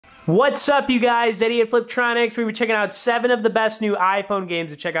What's up, you guys? Eddie at Fliptroniks. We're checking out 7 of the best new iPhone games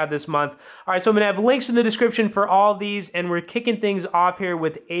to check out this month. All right, so I'm going to have links in the description for all these, and we're kicking things off here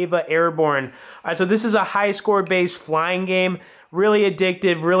with Ava Airborne. All right, so this is a high-score-based flying game. Really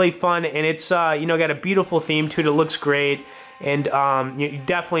addictive, really fun, and it's, got a beautiful theme to it. It looks great, and you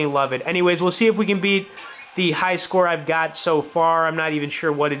definitely love it. Anyways, we'll see if we can beat the high score I've got so far. I'm not even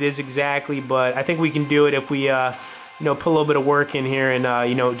sure what it is exactly, but I think we can do it if we put a little bit of work in here and,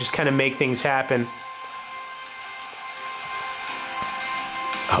 just kind of make things happen.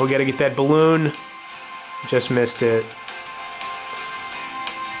 Oh, we got to get that balloon. Just missed it.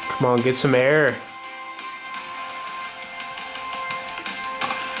 Come on, get some air.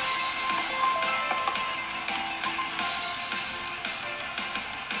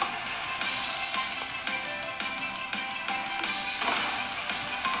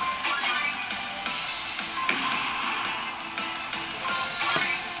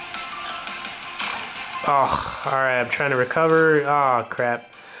 Oh, alright, I'm trying to recover. Oh,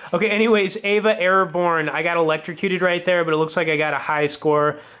 crap. Okay, anyways, Ava Airborne. I got electrocuted right there, but it looks like I got a high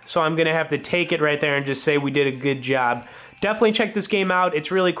score, so I'm going to have to take it right there and just say we did a good job. Definitely check this game out.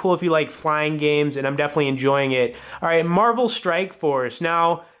 It's really cool if you like flying games, and I'm definitely enjoying it. Alright, Marvel Strike Force.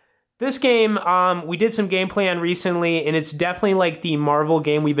 Now, this game, we did some gameplay on recently, and it's definitely like the Marvel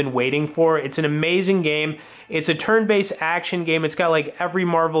game we've been waiting for. It's an amazing game. It's a turn-based action game. It's got like every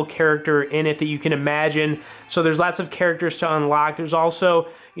Marvel character in it that you can imagine. So there's lots of characters to unlock. There's also,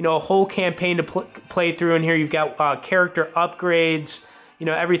 a whole campaign to play through in here. You've got character upgrades.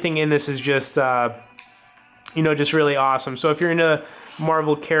 Everything in this is just, just really awesome. So if you're into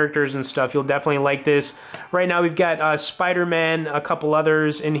Marvel characters and stuff, you'll definitely like this. Right now we've got Spider-Man, a couple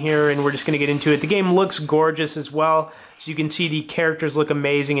others in here, and we're just going to get into it. The game looks gorgeous as well. So you can see the characters look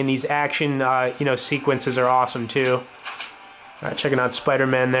amazing, and these action, sequences are awesome too. All right, checking out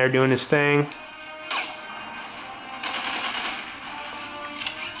Spider-Man there doing his thing.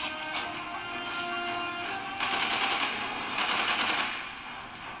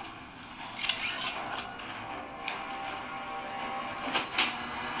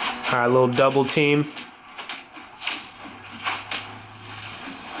 All right, a little double team.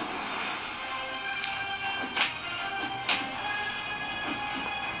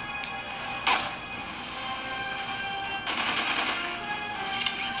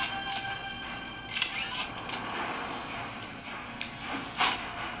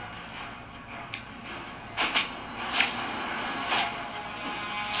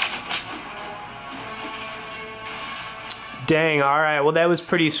 Dang, alright, well that was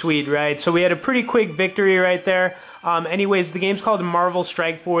pretty sweet, right? So we had a pretty quick victory right there. Anyways, the game's called Marvel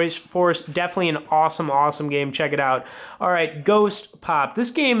Strike Force. Definitely an awesome game. Check it out. Alright, Ghost Pop. This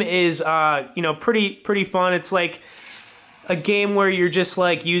game is, pretty fun. It's like a game where you're just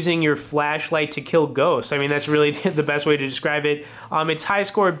like using your flashlight to kill ghosts. I mean, that's really the best way to describe it. It's high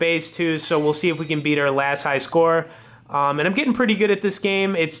score based too, so we'll see if we can beat our last high score. And I'm getting pretty good at this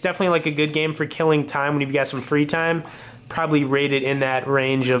game. It's definitely like a good game for killing time when you've got some free time. Probably rated in that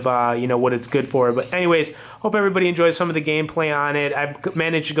range of, what it's good for. But anyways, hope everybody enjoys some of the gameplay on it. I've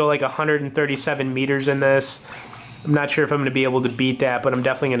managed to go like 137 meters in this. I'm not sure if I'm going to be able to beat that, but I'm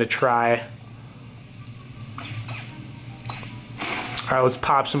definitely going to try. All right, let's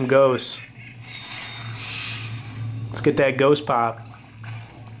pop some ghosts. Let's get that ghost pop.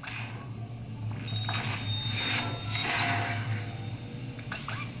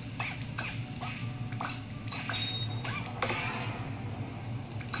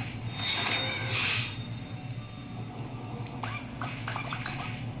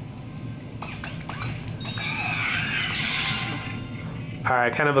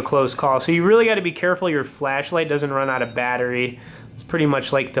 Alright, kind of a close call. So you really got to be careful your flashlight doesn't run out of battery. It's pretty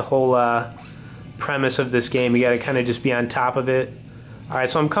much like the whole premise of this game. You got to kind of just be on top of it. Alright,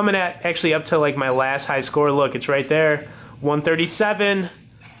 so I'm coming actually up to like my last high score. Look, it's right there.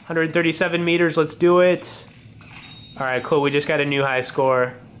 137 meters. Let's do it. Alright, cool. We just got a new high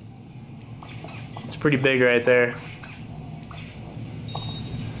score. It's pretty big right there.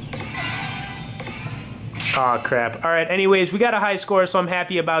 Oh, crap. All right, anyways, we got a high score, so I'm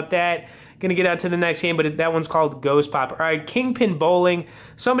happy about that. Gonna get out to the next game, but that one's called Ghost Pop. All right, Kingpin Bowling.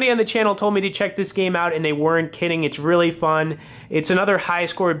 Somebody on the channel told me to check this game out, and they weren't kidding. It's really fun. It's another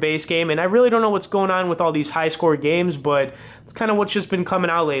high-score base game, and I really don't know what's going on with all these high-score games, but it's kind of what's just been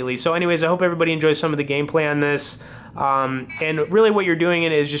coming out lately. So anyways, I hope everybody enjoys some of the gameplay on this. And really what you're doing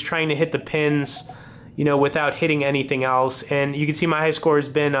in it is just trying to hit the pins, without hitting anything else. And you can see my high score has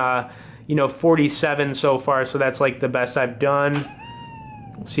been 47 so far, so that's like the best I've done.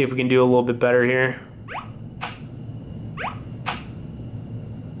 Let's see if we can do a little bit better here.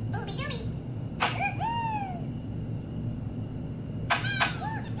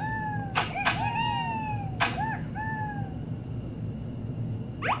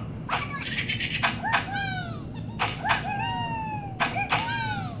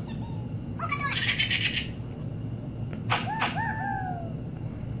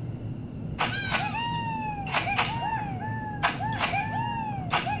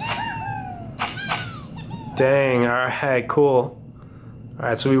 Dang, alright, cool.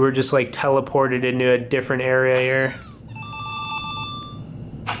 Alright, so we were just like teleported into a different area here.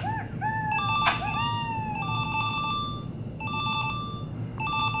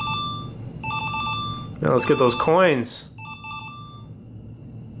 Now let's get those coins.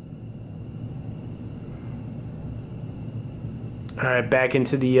 Alright, back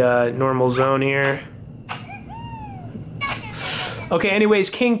into the normal zone here. Okay, anyways,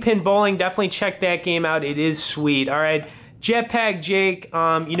 Kingpin Bowling, definitely check that game out. It is sweet. Alright, Jetpack Jake,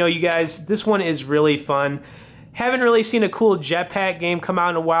 you know, you guys, this one is really fun. Haven't really seen a cool Jetpack game come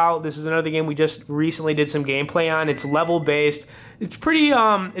out in a while. This is another game we just recently did some gameplay on. It's level-based. It's pretty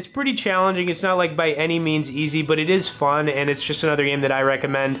challenging. It's not like by any means easy, but it is fun, and it's just another game that I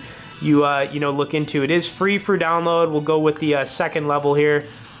recommend you you know, look into. It is free for download. We'll go with the second level here.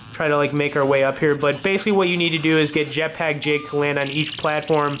 Try to like make our way up here, but basically what you need to do is get Jetpack Jake to land on each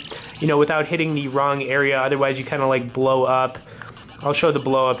platform, you know, without hitting the wrong area. Otherwise, you kind of like blow up. I'll show the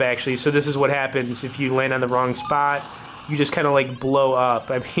blow up actually. So this is what happens if you land on the wrong spot. You just kind of like blow up.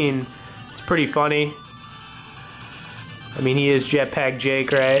 I mean, it's pretty funny. I mean, he is Jetpack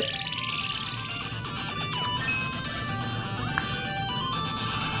Jake, right?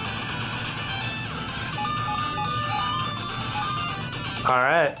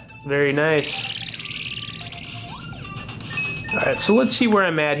 Alright, very nice. Alright, so let's see where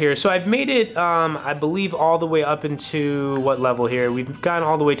I'm at here. So I've made it, I believe, all the way up into what level here? We've gone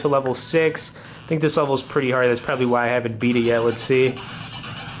all the way to level 6. I think this level's pretty hard. That's probably why I haven't beat it yet. Let's see.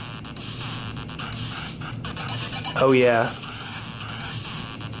 Oh, yeah.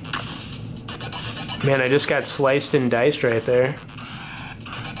 Man, I just got sliced and diced right there.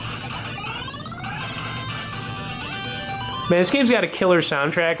 Man, this game's got a killer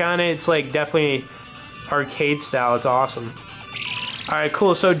soundtrack on it. It's like definitely arcade style. It's awesome. Alright,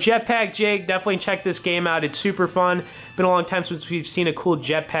 cool. So Jetpack Jake, definitely check this game out. It's super fun. Been a long time since we've seen a cool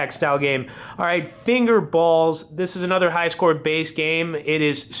jetpack style game. Alright, Finger Ballz. This is another high score based game. It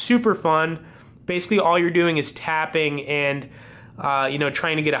is super fun. Basically all you're doing is tapping and you know,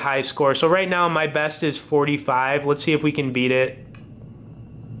 trying to get a high score. So right now my best is 45. Let's see if we can beat it.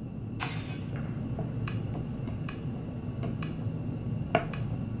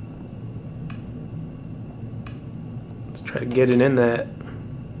 Try to get it in that.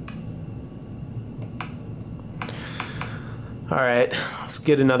 Alright, let's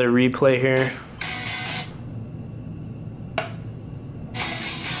get another replay here.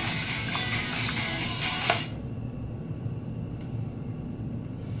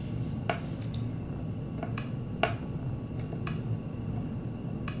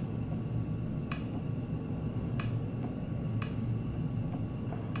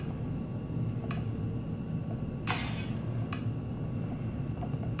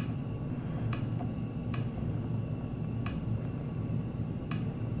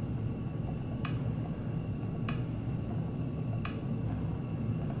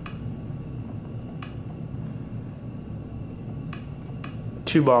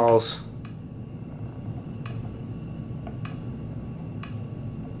 Two balls.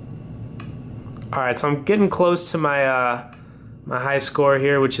 Alright, so I'm getting close to my my high score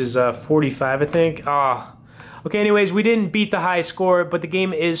here, which is 45, I think. Okay, anyways, we didn't beat the high score, but the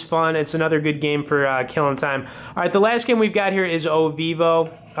game is fun. It's another good game for killing time. Alright, the last game we've got here is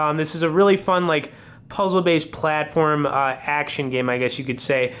Ovivo. This is a really fun, like, puzzle-based platform action game, I guess you could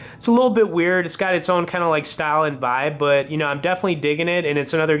say. It's a little bit weird. It's got its own kind of like style and vibe, but you know, I'm definitely digging it, and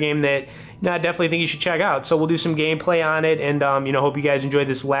it's another game that, you know, I definitely think you should check out. So we'll do some gameplay on it, and you know, hope you guys enjoyed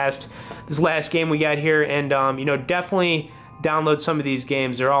this last game we got here, and you know, definitely download some of these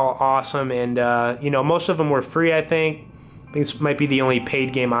games. They're all awesome, and you know, most of them were free, I think. I think this might be the only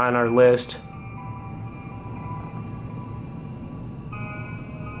paid game on our list.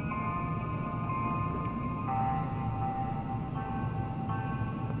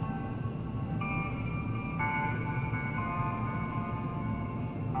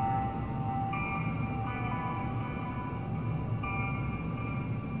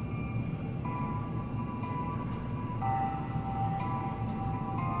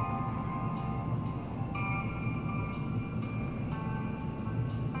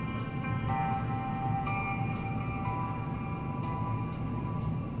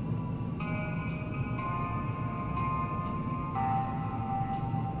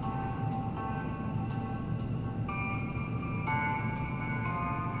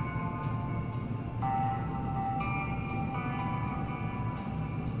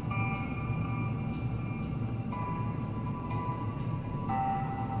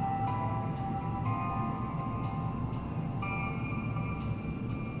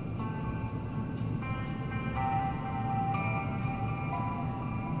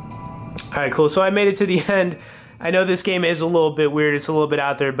 All right, cool. So I made it to the end. I know this game is a little bit weird. It's a little bit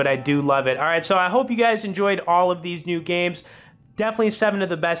out there, but I do love it. All right, so I hope you guys enjoyed all of these new games. Definitely 7 of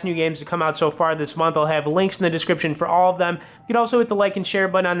the best new games to come out so far this month. I'll have links in the description for all of them. You can also hit the like and share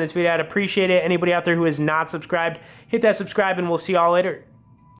button on this video. I'd appreciate it. Anybody out there who is not subscribed, hit that subscribe, and we'll see y'all later.